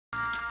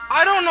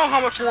I don't know how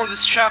much more of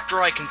this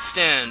chapter I can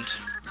stand.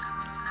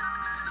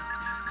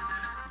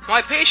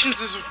 My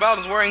patience is about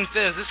as wearing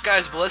thin as this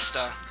guy's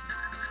ballista.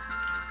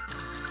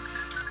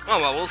 Oh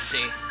well, we'll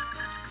see.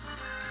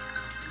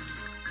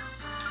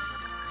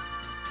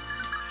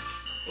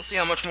 We'll see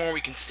how much more we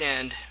can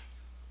stand.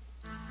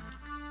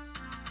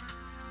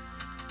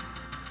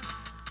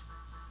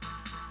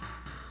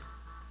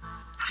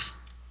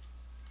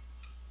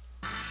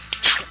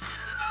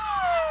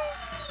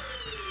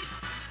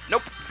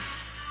 Nope.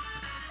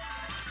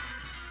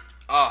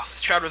 Oh,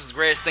 this chapter is the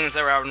greatest thing that's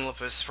ever happened in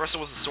Olympus. First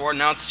it was the sword,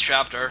 now it's this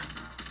chapter.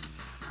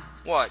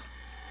 What?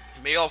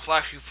 Maybe I'll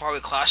actually probably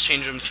class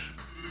change him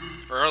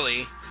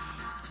early.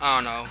 I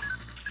don't know.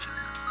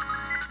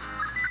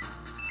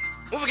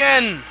 Move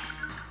again!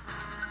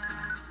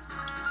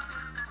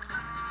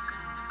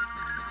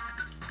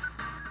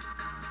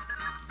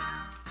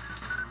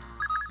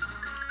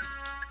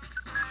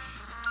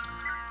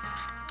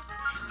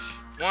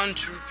 One,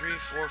 two, three,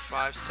 four,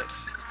 five,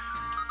 six.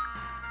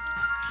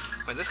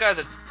 Wait, this guy's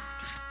a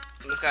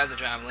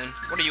javelin.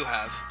 What do you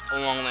have? A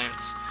long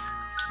lance.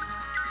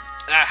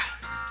 Ah,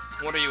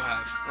 what do you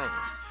have? Oh.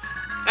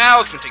 Ah,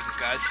 let's take these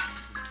guys.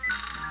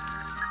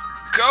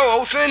 Go,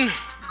 Othin!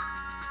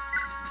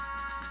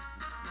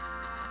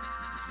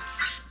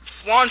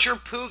 Flaunt your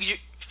poogie.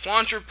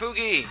 Flaunt your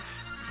poogie.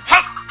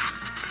 Ha!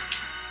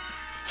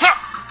 Ha!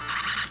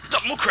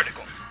 Double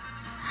critical.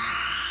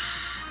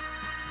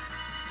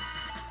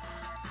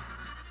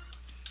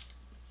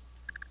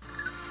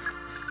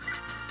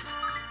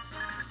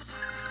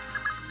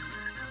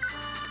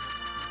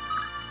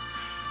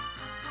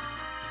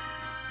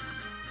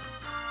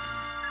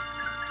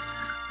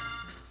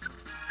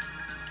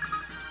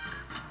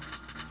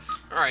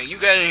 Alright, you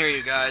get in here,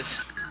 you guys.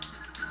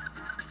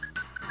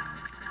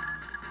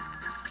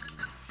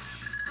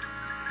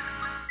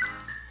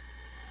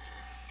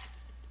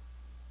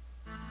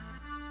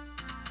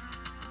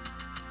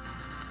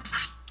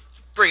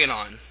 Bring it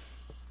on.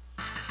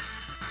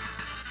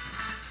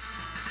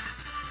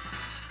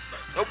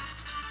 Nope.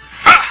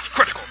 Ha!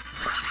 Critical!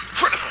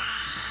 Critical!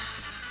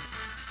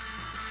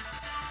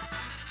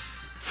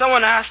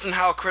 Someone asked him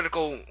how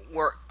critical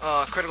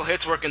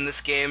hits work in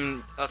this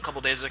game a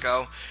couple days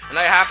ago, and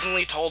I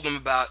happily told him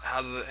about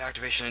how the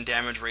activation and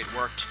damage rate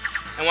worked.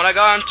 And when I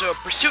got into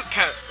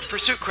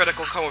pursuit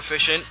critical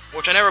coefficient,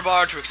 which I never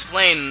bothered to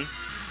explain,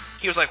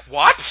 he was like,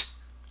 "What?"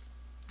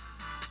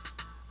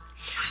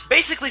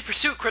 Basically,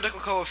 pursuit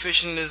critical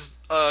coefficient is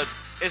a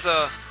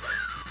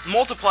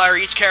multiplier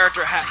each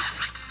character has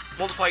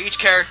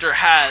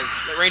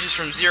that ranges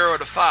from 0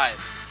 to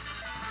 5.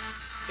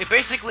 It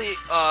basically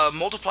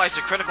multiplies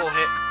the critical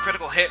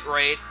hit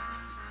rate,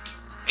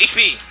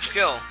 HP,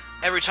 skill,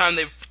 every time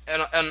they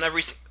on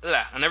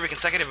every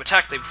consecutive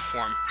attack they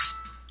perform.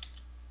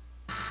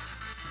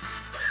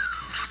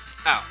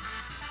 Ow.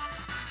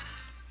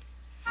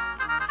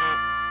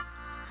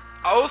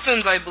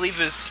 Othin's, I believe,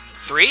 is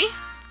 3?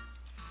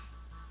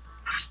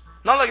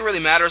 Not like it really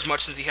matters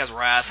much since he has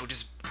Wrath, which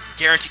is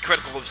guaranteed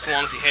critical as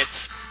long as he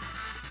hits.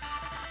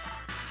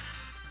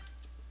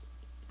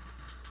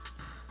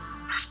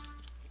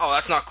 Oh,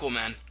 that's not cool,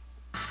 man.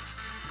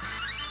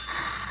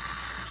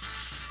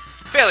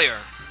 Failure!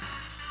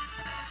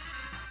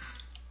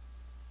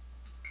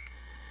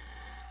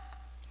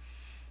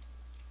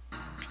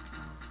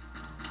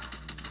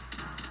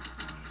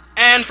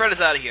 And Fred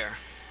is out of here.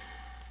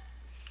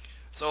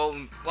 So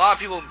a lot of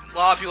people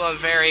have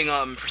varying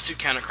pursuit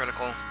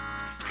critical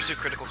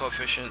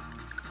coefficient.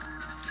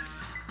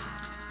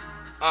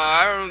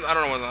 I don't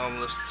know what the hell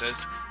this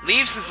is.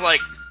 Leaves is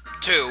like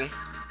 2.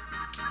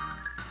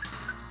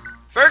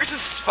 Fergus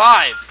is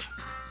 5.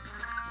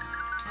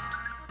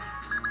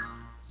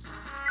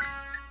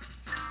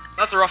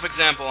 That's a rough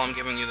example I'm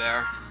giving you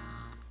there.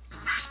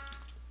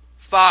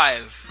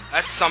 5.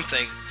 That's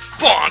something.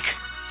 Bonk!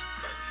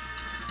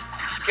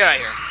 Get out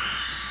of here.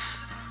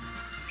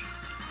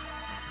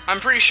 I'm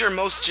pretty sure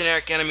most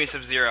generic enemies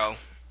have 0.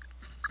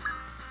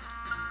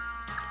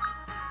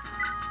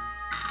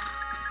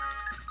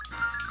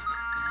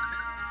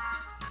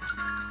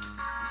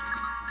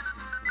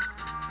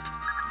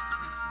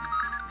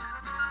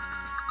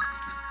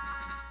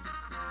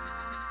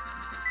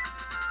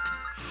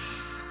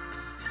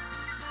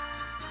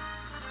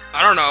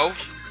 I don't know.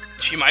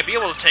 She might be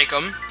able to take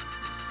them.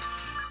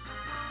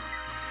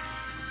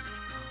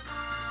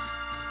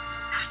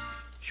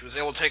 She was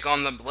able to take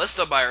on the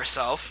ballista by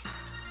herself.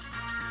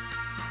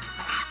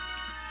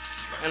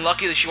 And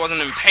lucky that she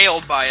wasn't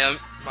impaled by a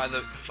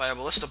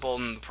ballista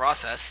bolt in the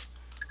process.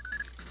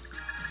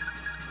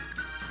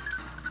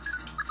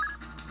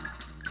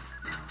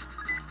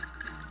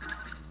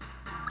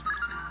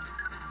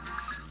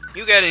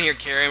 You get in here,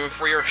 Carrion,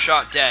 before you're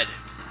shot dead.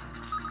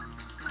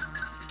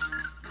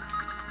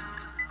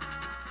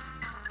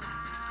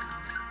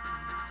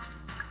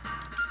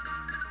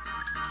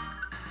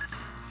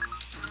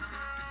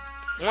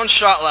 One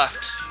shot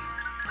left.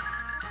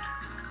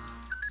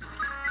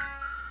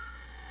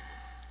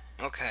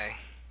 Okay.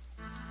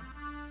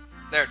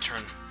 Their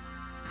turn.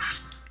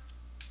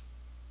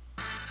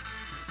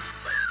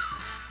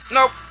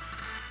 Nope.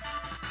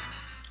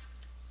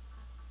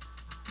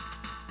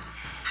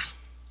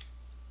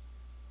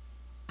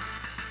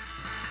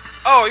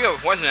 Oh, yo,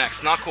 Poison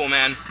Axe. Not cool,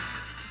 man.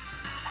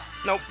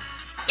 Nope.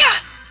 Yeah!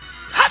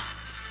 Hot!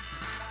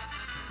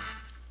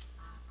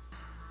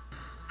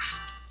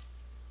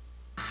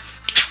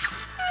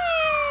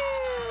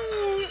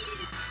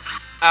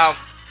 Ow.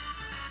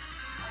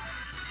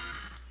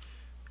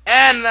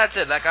 And that's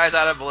it. That guy's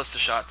out of ballista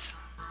shots.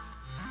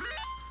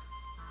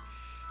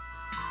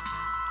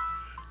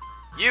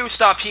 You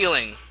stop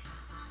healing.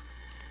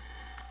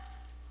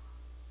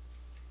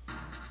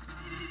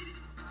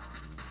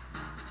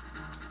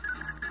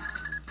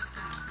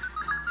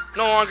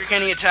 No longer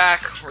can he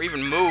attack, or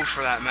even move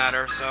for that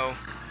matter, so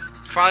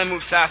finally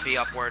move Safi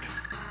upward.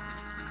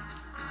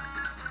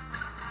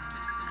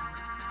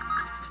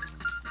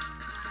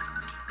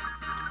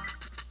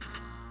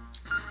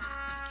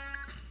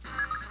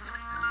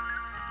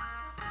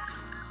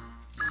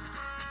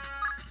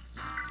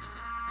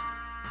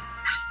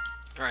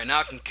 Alright, now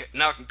I can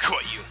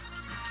cut you.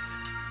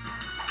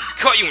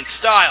 Cut you in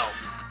style!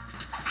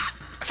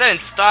 I said in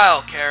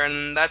style,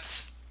 Karen.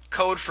 That's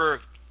code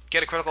for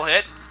get a critical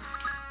hit.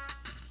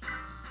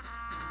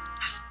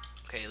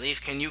 Okay,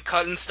 Leaf, can you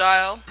cut in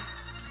style?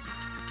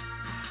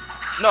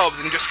 No, but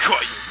they can just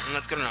cut you, and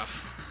that's good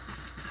enough.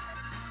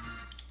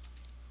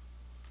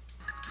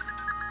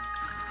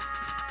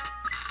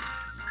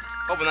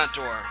 Open that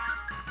door.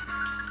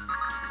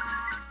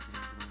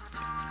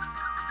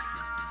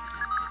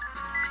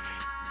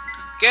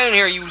 Get in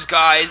here, you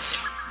guys.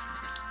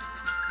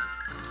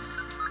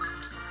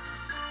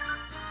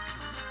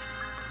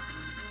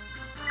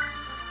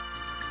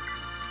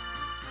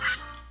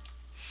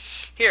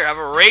 Here, have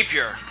a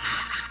rapier.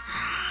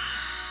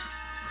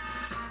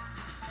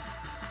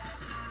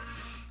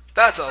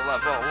 That's a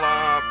level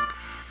up.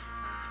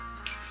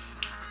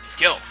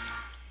 Skill.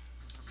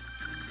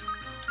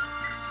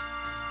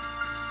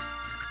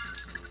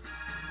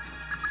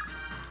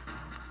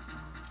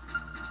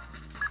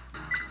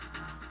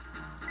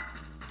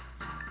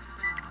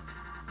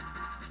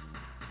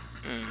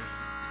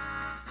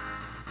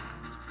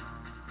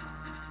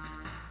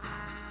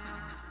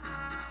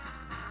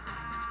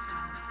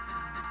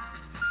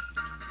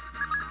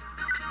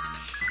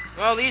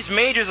 Well, these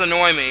mages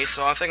annoy me,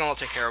 so I think I'll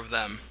take care of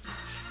them.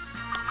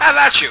 Have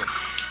at you!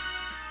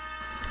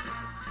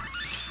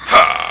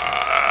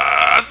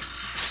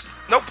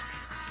 Nope.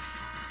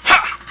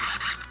 Ha!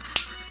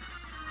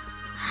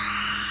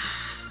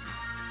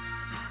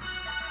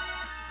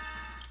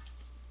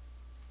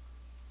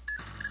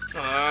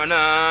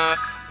 Nah,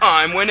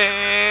 I'm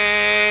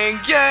winning!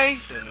 Yay!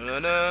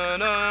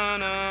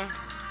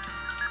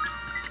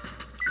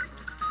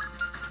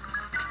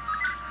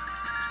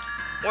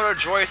 What a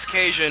joyous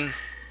occasion.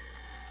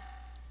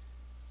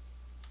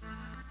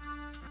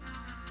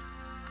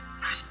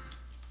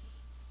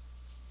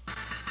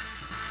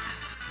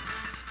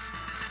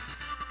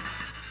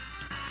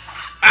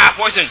 Ah,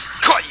 poison!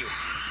 Caught you!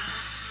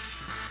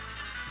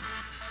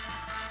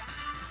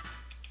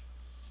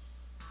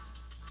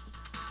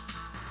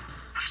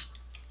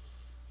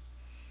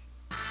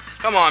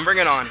 Come on, bring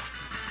it on.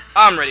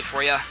 I'm ready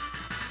for ya.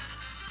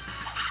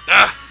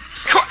 Ah,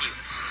 caught you!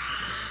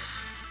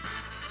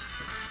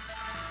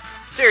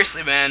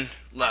 Seriously, man.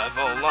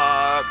 Level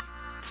up.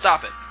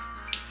 Stop it.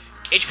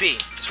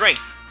 HP,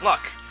 strength,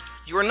 luck.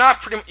 You are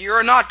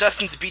not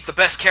destined to beat the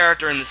best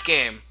character in this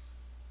game.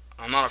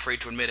 I'm not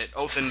afraid to admit it.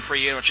 Othin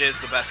pretty much is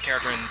the best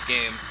character in this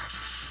game.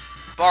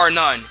 Bar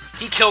none.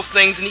 He kills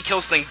things, and he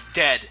kills things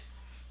dead.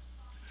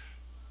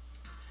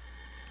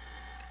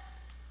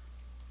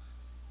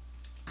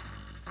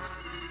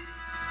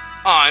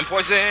 I'm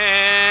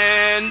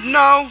poisoned!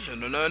 No!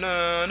 No, no,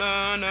 no,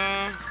 no,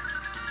 no.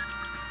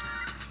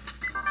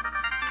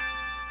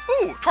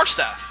 Ooh, torch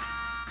staff.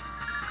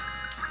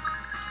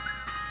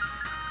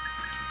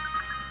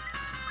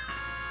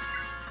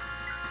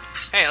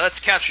 Hey, let's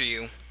capture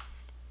you.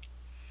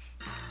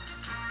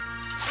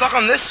 Suck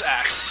on this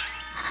axe.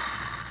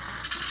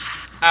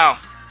 Ow.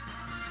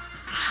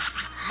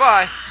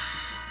 Bye.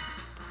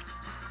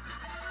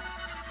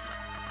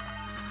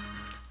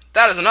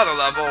 That is another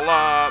level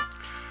up.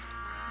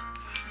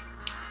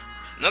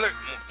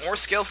 More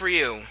skill for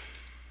you.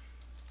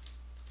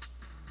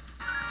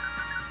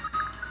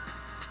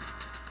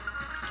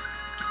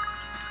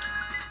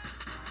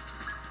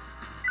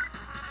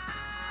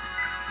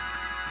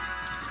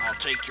 I'll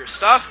take your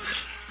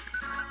stuff.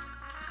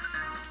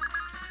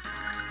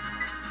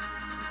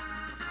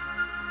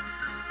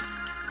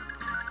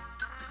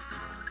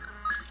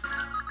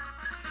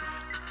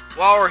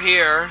 While we're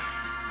here,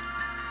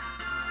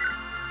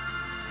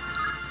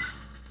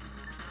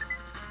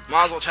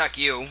 might as well attack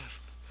you.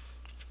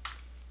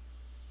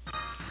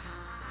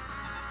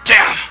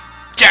 Damn!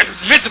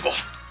 Dandruff's invincible!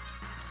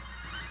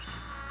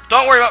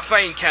 Don't worry about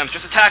fighting Kemph,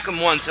 just attack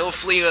him once, he'll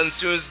flee as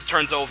soon as the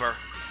turn's over.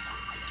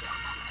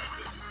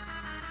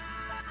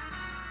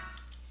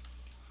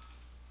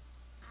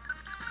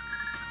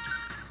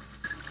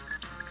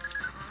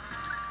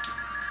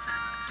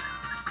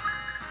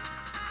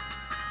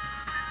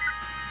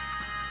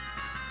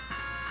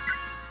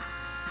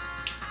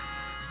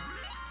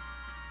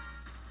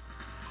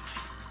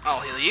 I'll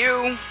heal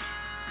you.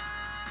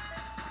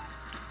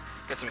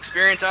 Get some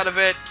experience out of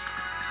it.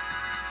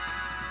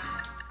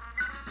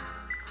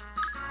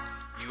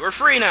 You are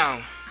free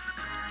now.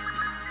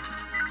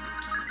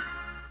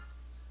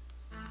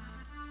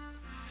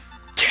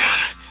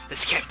 Damn,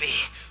 this can't be.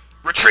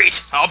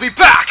 Retreat! I'll be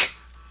back!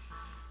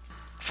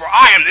 For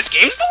I am this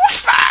game's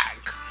douchebag!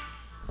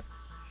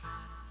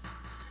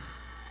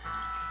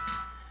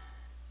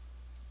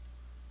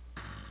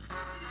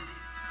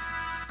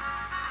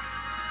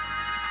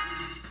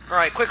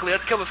 Alright, quickly,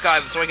 let's kill this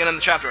guy so we can end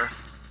the chapter.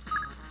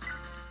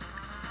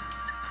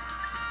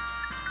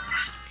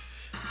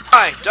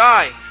 Die!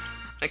 Die!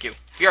 Thank you.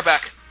 We are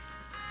back.